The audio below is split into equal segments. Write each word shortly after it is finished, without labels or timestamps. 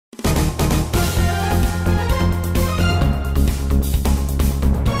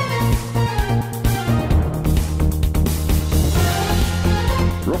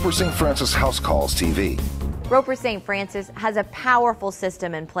Roper St. Francis House Calls TV. Roper St. Francis has a powerful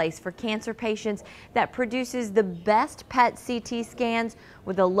system in place for cancer patients that produces the best PET CT scans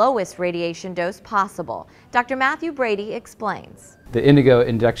with the lowest radiation dose possible. Dr. Matthew Brady explains. The Intego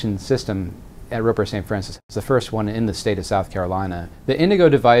induction system at Roper St. Francis is the first one in the state of South Carolina. The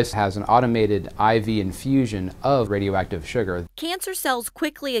Intego device has an automated IV infusion of radioactive sugar. Cancer cells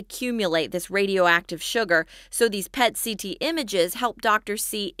quickly accumulate this radioactive sugar, so these PET CT images help doctors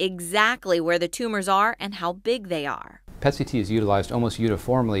see exactly where the tumors are and how big they are. PET CT is utilized almost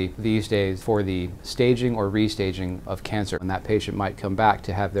uniformly these days for the staging or restaging of cancer. When that patient might come back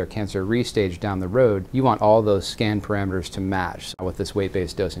to have their cancer restaged down the road, you want all those scan parameters to match. With this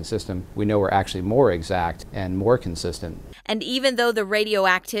weight-based dosing system, we know we're actually more exact and more consistent. And even though the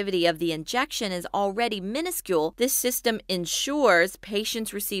radioactivity of the injection is already minuscule, this system ensures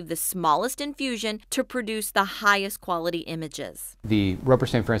patients receive the smallest infusion to produce the highest quality images. The Roper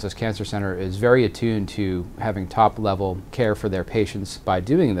St. Francis Cancer Center is very attuned to having top-level care for their patients. By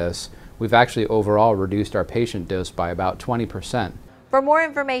doing this, we've actually overall reduced our patient dose by about 20%. For more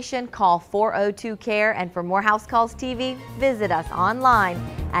information, call 402-CARE, and for more House Calls TV, visit us online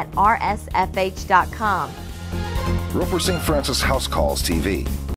at rsfh.com. Roper St. Francis House Calls TV.